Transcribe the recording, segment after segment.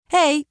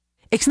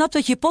Ik snap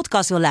dat je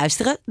podcast wil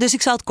luisteren, dus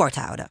ik zal het kort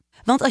houden.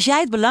 Want als jij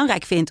het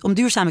belangrijk vindt om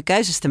duurzame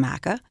keuzes te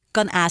maken,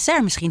 kan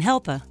ASR misschien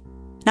helpen.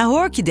 Nou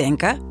hoor ik je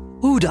denken,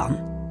 hoe dan?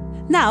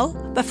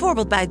 Nou,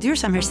 bijvoorbeeld bij het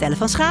duurzaam herstellen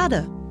van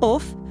schade.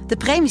 Of de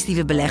premies die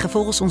we beleggen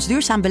volgens ons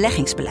duurzaam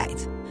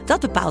beleggingsbeleid. Dat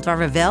bepaalt waar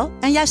we wel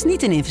en juist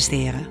niet in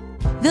investeren.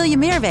 Wil je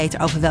meer weten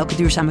over welke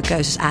duurzame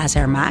keuzes ASR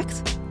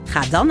maakt?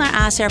 Ga dan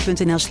naar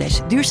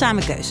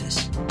asr.nl/duurzame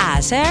keuzes.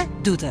 ASR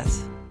doet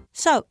het.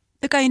 Zo,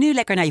 dan kan je nu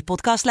lekker naar je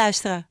podcast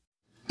luisteren.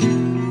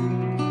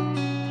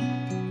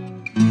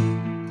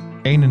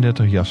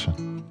 31 jassen.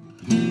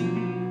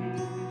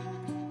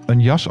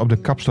 Een jas op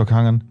de kapstok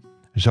hangen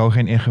zou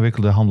geen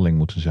ingewikkelde handeling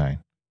moeten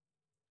zijn.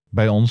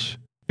 Bij ons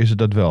is het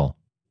dat wel.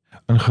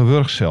 Een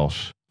gewurg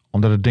zelfs,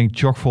 omdat het ding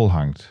chockvol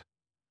hangt.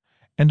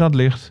 En dat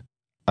ligt,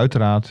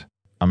 uiteraard,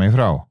 aan mijn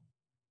vrouw.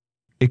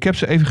 Ik heb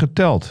ze even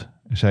geteld,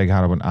 zei ik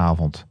haar op een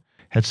avond.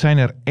 Het zijn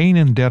er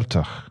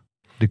 31.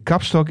 De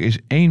kapstok is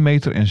 1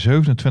 meter en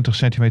 27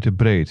 centimeter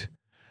breed.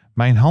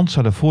 Mijn hand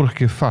zat de vorige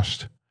keer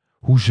vast.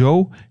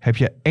 Hoezo heb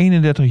je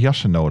 31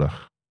 jassen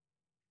nodig?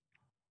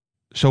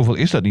 Zoveel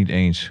is dat niet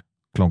eens,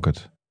 klonk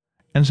het.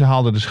 En ze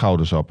haalde de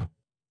schouders op.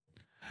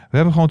 We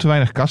hebben gewoon te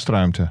weinig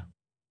kastruimte.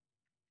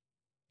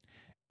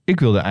 Ik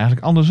wilde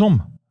eigenlijk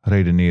andersom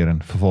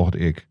redeneren, vervolgde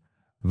ik.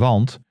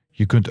 Want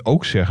je kunt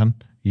ook zeggen,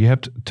 je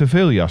hebt te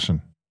veel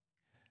jassen.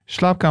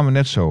 Slaapkamer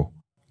net zo.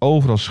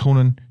 Overal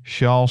schoenen,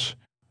 sjaals,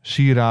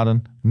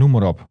 sieraden, noem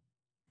maar op.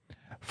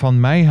 Van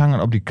mij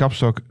hangen op die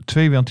kapstok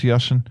 2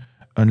 winterjassen,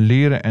 een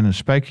leren en een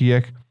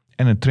spijkerjack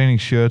en een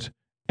trainingsshirt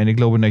en ik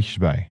loop er netjes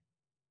bij.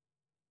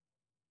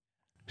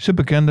 Ze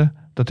bekende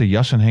dat de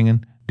jassen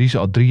hingen die ze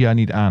al 3 jaar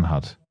niet aan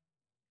had.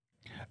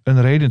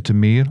 Een reden te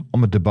meer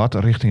om het debat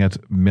richting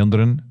het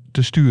minderen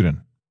te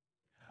sturen.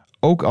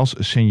 Ook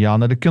als signaal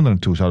naar de kinderen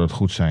toe zou dat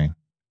goed zijn.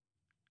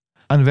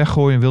 Aan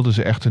weggooien wilde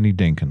ze echter niet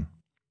denken.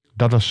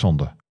 Dat was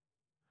zonde.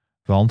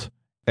 Want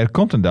er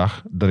komt een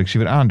dag dat ik ze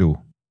weer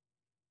aandoe.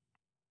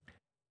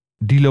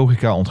 Die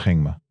logica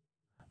ontging me.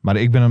 Maar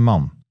ik ben een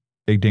man.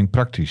 Ik denk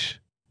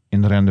praktisch.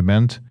 In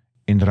rendement,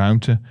 in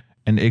ruimte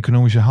en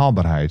economische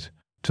haalbaarheid.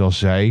 Terwijl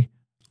zij,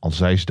 al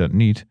zei ze dat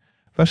niet,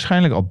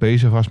 waarschijnlijk al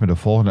bezig was met de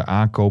volgende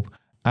aankoop,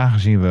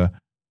 aangezien we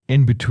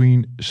in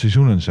between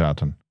seizoenen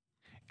zaten.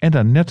 En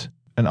daar net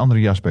een andere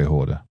jas bij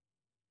hoorde.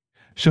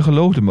 Ze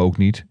geloofde me ook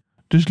niet,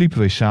 dus liepen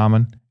wij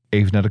samen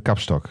even naar de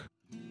kapstok.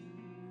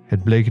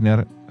 Het bleken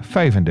er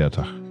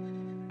 35.